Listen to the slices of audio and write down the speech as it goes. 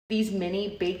These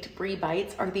mini baked brie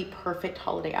bites are the perfect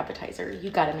holiday appetizer. You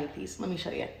gotta make these. Let me show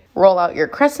you. Roll out your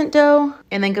crescent dough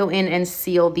and then go in and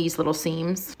seal these little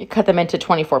seams. You cut them into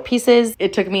 24 pieces.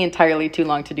 It took me entirely too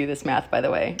long to do this math, by the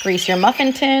way. Grease your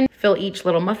muffin tin, fill each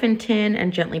little muffin tin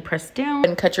and gently press down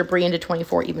and cut your brie into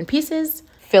 24 even pieces.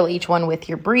 Fill each one with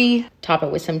your brie, top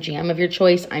it with some jam of your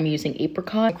choice. I'm using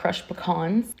apricot, crushed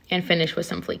pecans, and finish with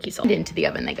some flaky salt. Into the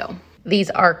oven they go.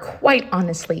 These are quite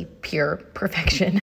honestly pure perfection.